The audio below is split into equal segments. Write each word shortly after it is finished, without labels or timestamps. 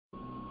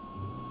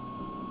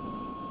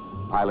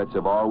pilots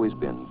have always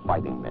been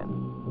fighting men.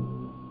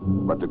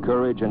 But to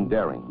courage and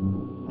daring,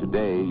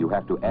 today you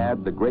have to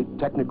add the great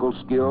technical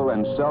skill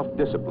and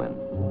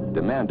self-discipline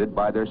demanded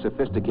by their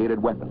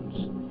sophisticated weapons.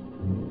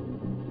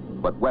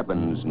 But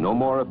weapons no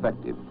more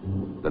effective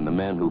than the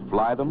men who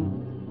fly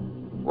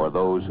them or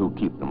those who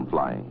keep them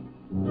flying.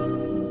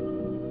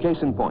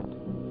 Case in point,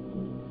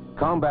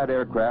 combat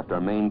aircraft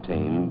are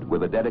maintained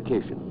with a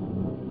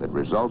dedication that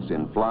results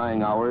in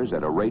flying hours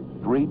at a rate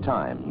 3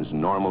 times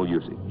normal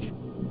usage.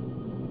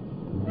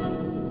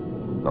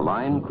 The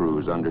line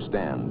crews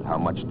understand how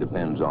much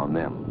depends on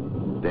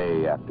them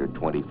day after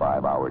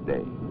 25-hour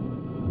day.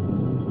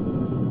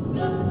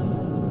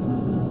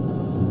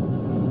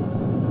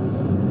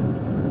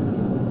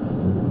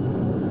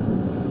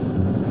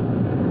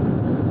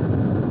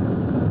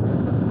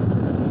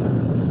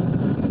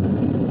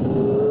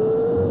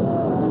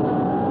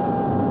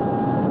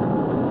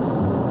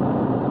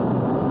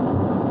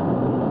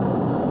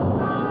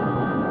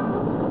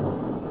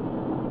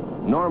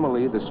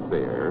 Normally, the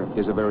spare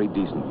is a very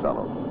decent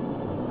fellow.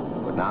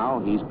 But now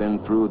he's been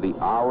through the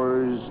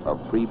hours of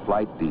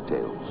pre-flight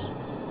details.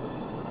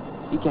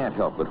 He can't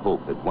help but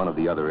hope that one of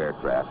the other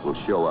aircraft will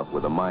show up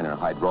with a minor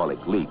hydraulic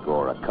leak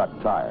or a cut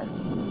tire.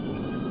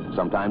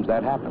 Sometimes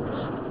that happens,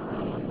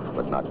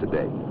 but not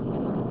today.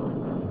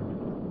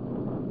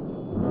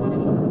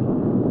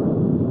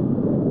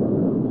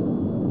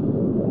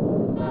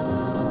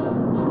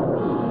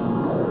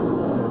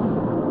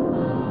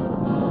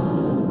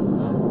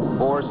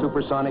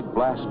 Supersonic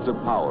blasts of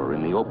power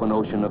in the open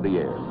ocean of the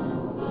air,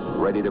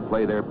 ready to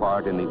play their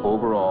part in the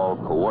overall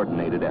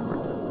coordinated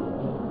effort.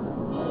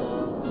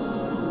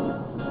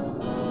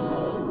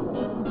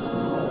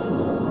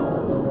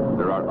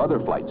 There are other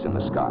flights in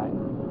the sky.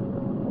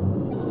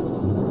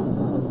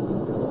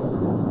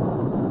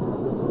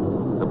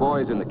 The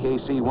boys in the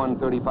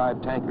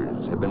KC-135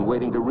 tankers have been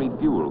waiting to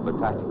refuel the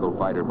tactical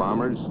fighter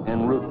bombers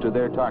en route to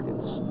their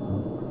targets.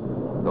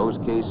 Those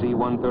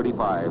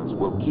KC-135s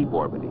will keep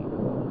orbiting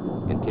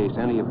in case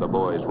any of the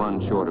boys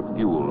run short of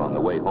fuel on the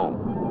way home.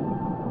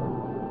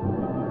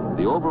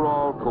 The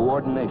overall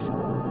coordination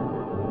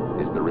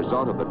is the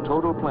result of the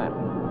total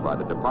planning by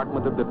the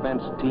Department of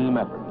Defense team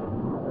effort,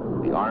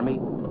 the Army,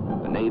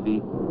 the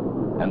Navy,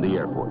 and the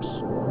Air Force.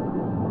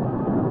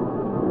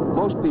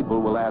 Most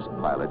people will ask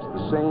pilots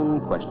the same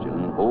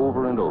question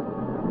over and over.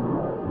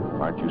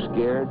 Aren't you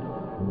scared?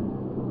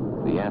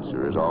 The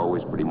answer is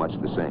always pretty much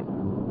the same.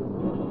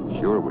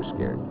 Sure, we're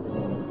scared,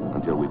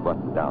 until we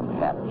button down the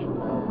hatch.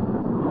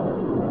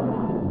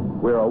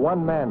 We're a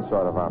one-man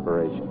sort of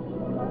operation.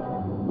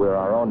 We're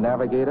our own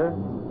navigator,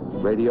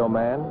 radio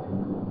man,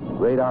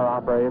 radar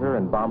operator,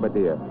 and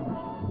bombardier.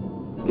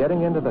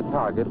 Getting into the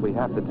target, we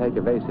have to take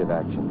evasive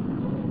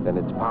action. Then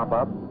it's pop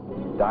up,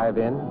 dive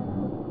in,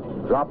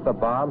 drop the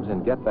bombs,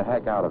 and get the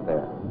heck out of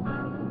there.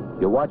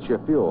 You watch your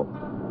fuel.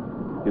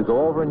 You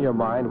go over in your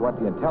mind what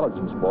the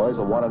intelligence boys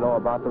will want to know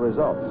about the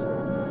results.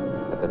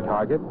 At the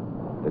target,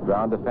 the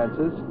ground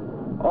defenses,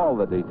 all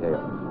the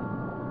details.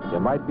 You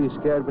might be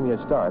scared when you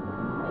start,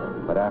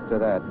 but after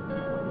that,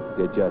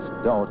 you just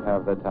don't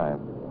have the time.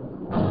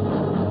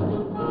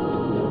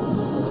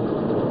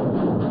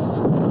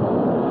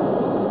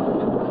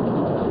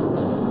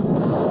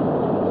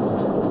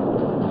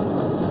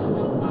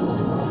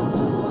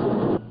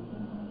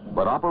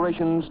 But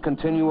operations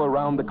continue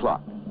around the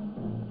clock.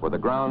 For the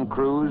ground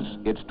crews,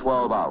 it's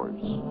 12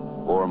 hours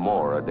or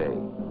more a day,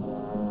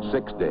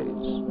 6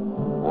 days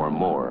or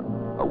more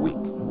a week.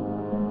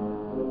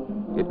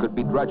 It could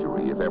be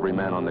drudgery if every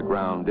man on the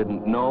ground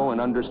didn't know and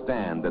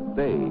understand that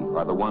they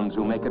are the ones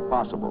who make it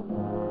possible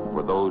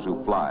for those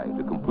who fly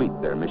to complete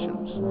their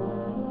missions.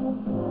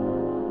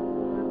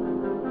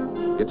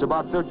 It's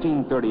about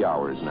 13:30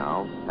 hours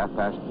now,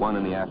 1:30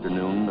 in the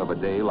afternoon of a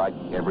day like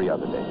every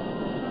other day.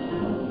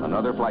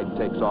 Another flight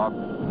takes off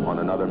on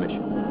another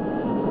mission.